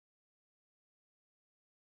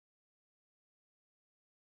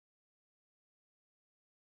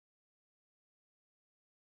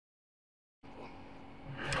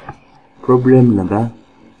Problem number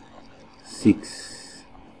 6.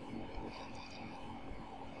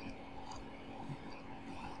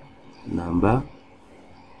 Number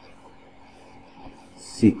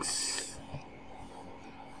 6.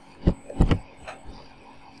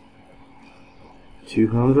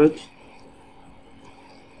 200.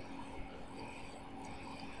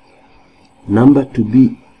 Number to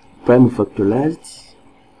be prime factorized.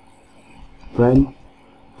 Prime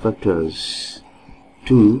factors: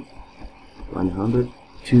 2, 100,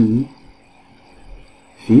 2,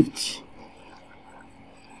 50,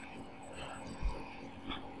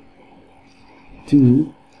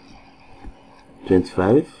 2,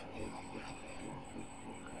 25.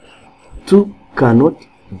 2 cannot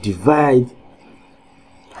divide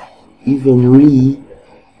evenly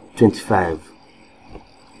 25.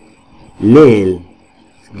 Let's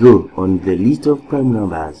go on the list of prime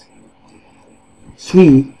numbers.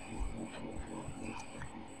 3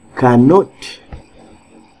 cannot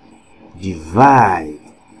divide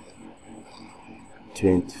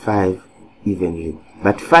 25 evenly,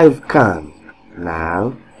 but 5 can.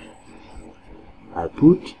 Now I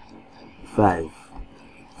put 5.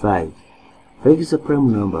 5 is a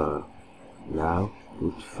prime number. Now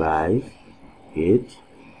put 5, 8,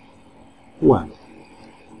 1.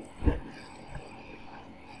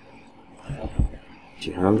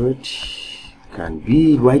 200 can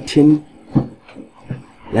be written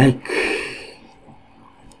like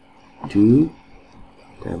 2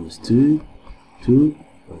 times 2, 2,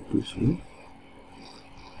 1, 2, 3,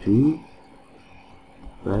 2,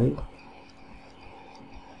 5,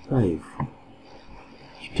 5.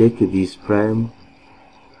 Check these prime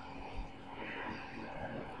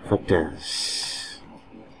factors.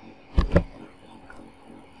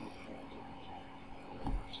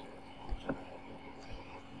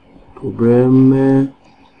 Problem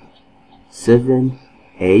 7,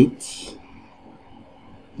 8,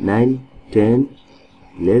 9, 10,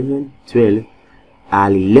 11, 12 are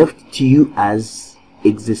left to you as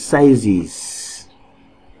exercises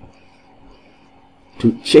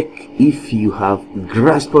to check if you have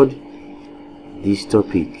grasped this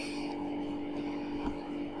topic.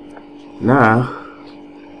 Now,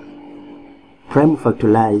 prime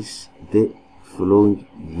factorize the following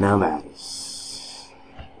numbers.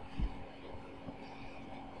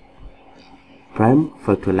 Prime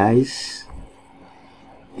factorize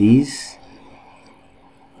this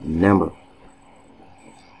number.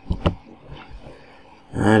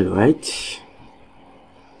 All right.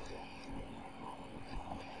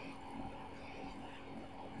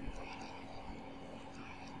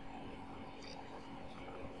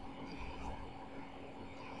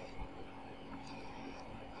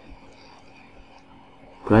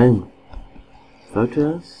 Prime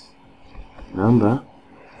factors number.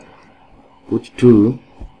 Put 2,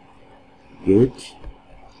 get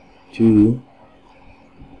 2,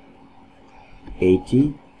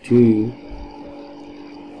 80, 2,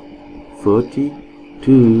 40,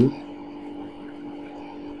 2,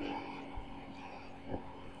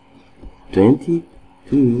 20,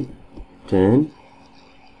 2, 10,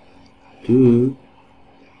 2,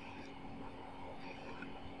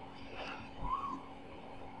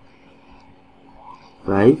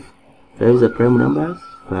 5. 5 is the prime numbers.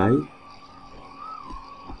 5.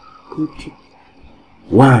 Put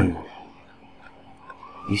 1.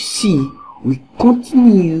 You see, we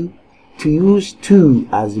continue to use 2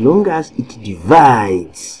 as long as it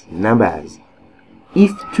divides numbers.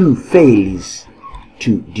 If 2 fails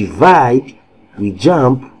to divide, we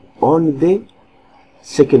jump on the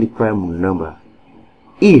second prime number.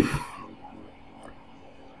 If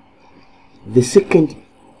the second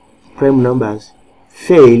prime numbers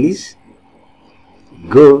fails,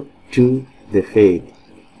 go to the third,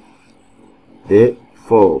 the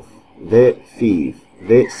fourth, the fifth,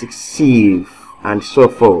 the sixth, and so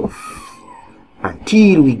forth,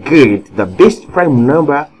 until we get the best prime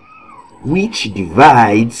number which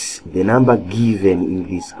divides the number given in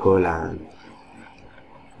this column.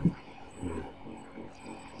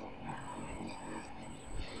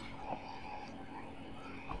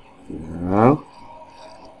 Now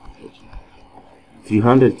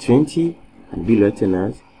 320 can be written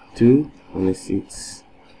as 216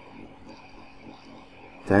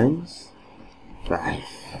 times 5.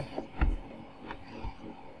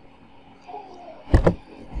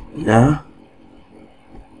 Now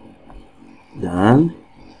done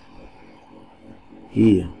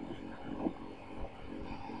here.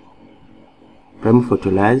 Prime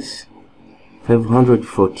factorize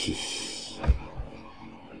 540.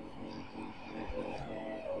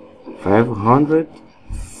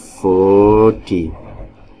 540.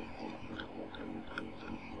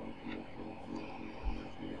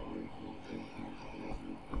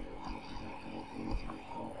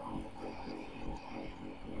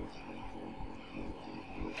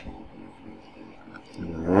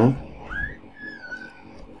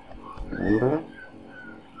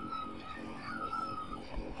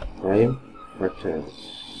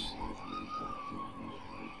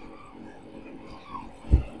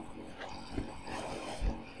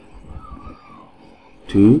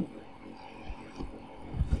 2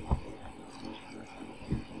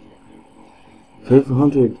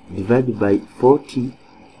 500 divided by 40.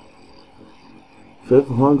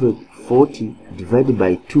 540 divided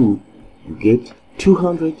by 2, you get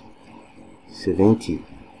 270.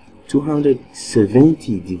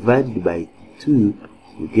 270 divided by 2,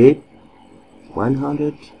 you get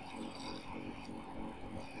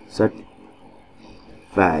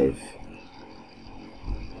 135.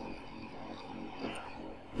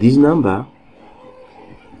 This number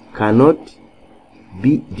cannot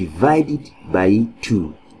be divided by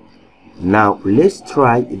 2. Now let's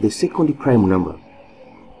try the second prime number.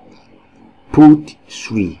 Put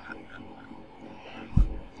 3.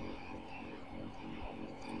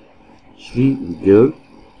 3 will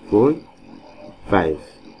go 4, 5.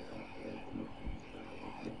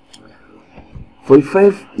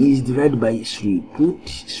 45 is divided by 3. Put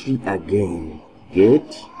 3 again.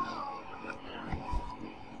 Get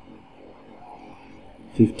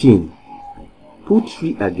 15. Put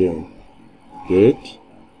 3 again. Get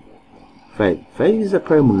 5. 5 is a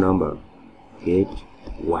prime number. Get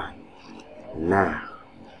 1. Now,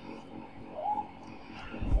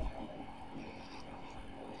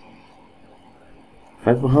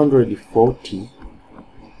 $540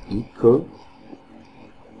 equal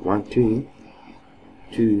 1, 2,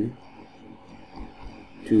 2,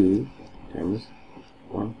 2 times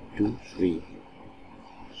 1, 2, 3,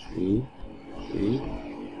 3, 3,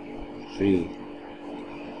 3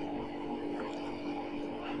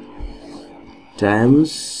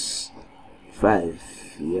 times 5.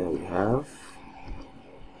 Here we have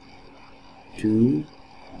 2,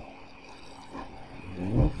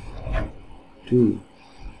 2,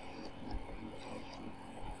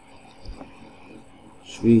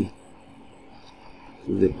 3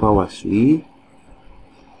 to the power 3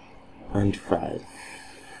 and 5.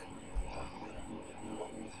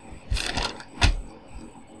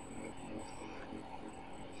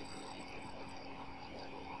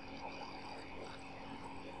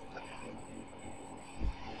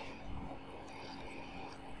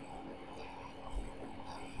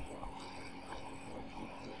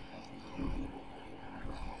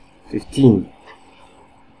 $15.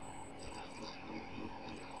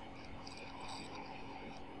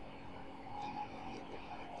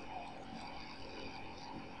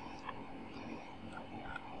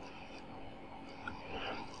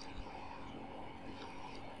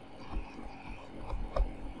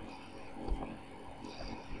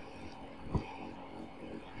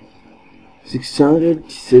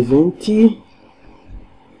 670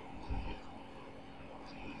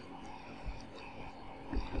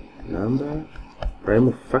 number prime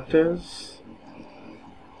of factors.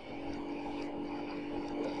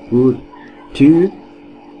 Put 2,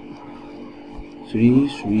 3,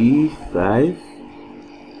 3, 5,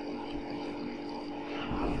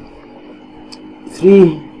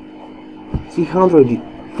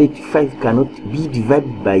 335 cannot be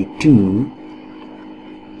divided by 2,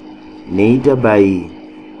 neither by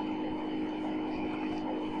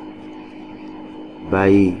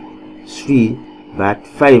 3, but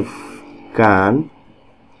 5 can.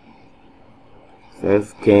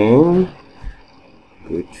 5 can.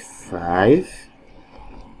 Put 5.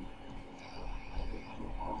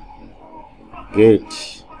 Get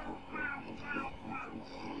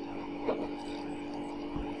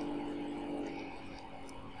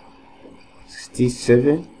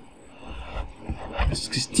 67.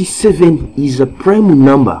 67 is a prime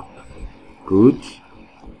number. Good.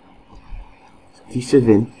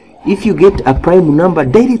 67. If you get a prime number,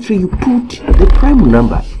 directly you put the prime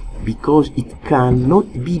number, because it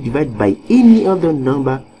cannot be divided by any other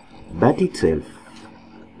number but itself.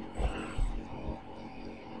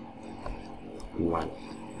 1.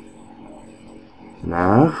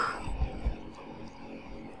 Now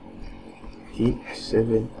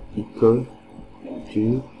 7 equal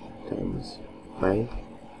 2 times 5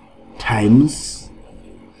 times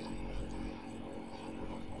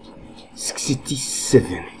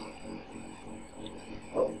 67.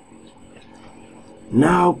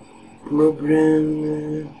 Now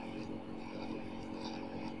problem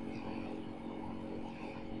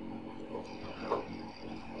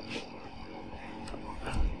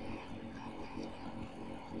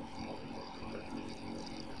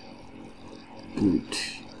good.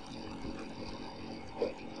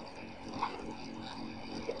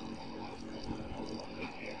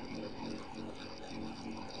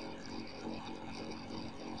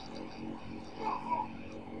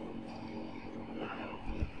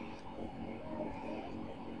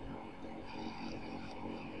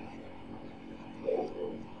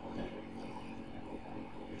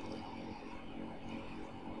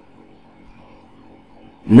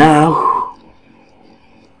 Now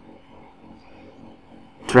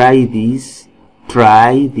try this,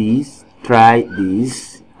 try this, try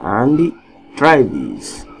this, and try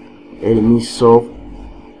this. Let me solve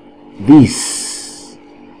this.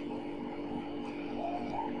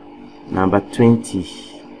 Number 20.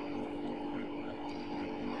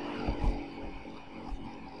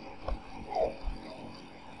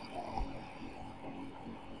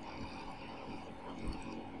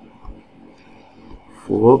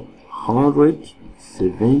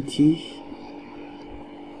 $470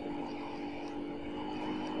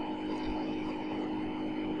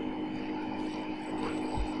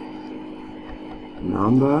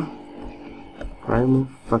 number prime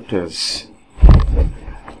factors.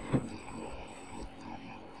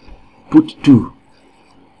 Put 2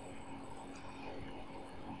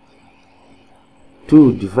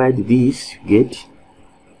 to divide this, you get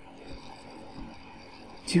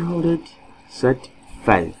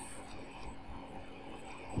 235.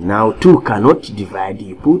 Now 2 cannot divide,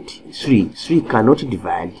 you put 3. 3 cannot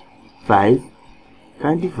divide, 5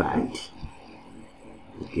 can divide.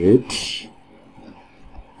 You get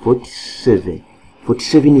 47.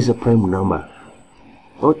 47 is a prime number.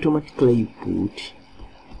 Automatically you put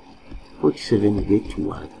 47, you get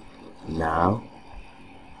 1. Now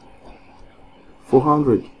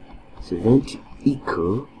 470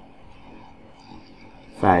 equal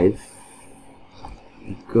 5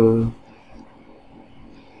 equal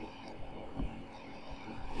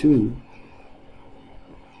 2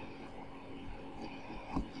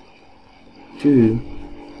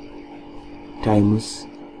 times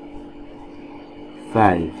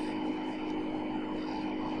 5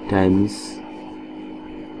 times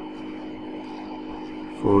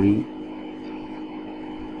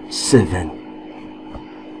 47.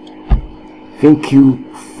 Thank you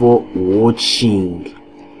for watching.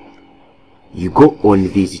 You go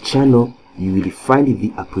on this channel, you will find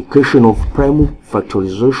the application of prime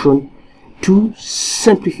factorization to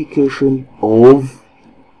simplification of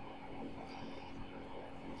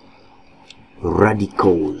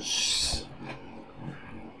radicals.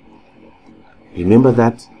 Remember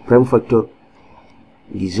that prime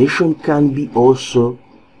factorization can be also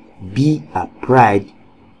be applied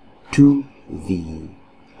to the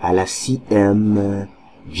LCM,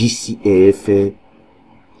 GCF,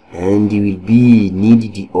 and you will be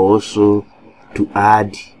needed also to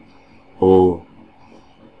add or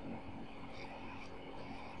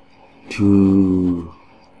to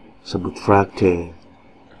subtract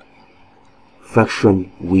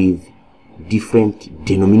fraction with different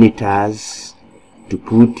denominators. To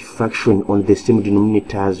put fraction on the same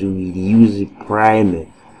denominators, we will use prime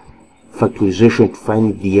factorization to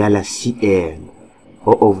find the LCM.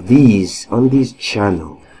 All of these on this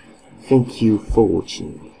channel. Thank you for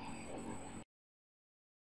watching.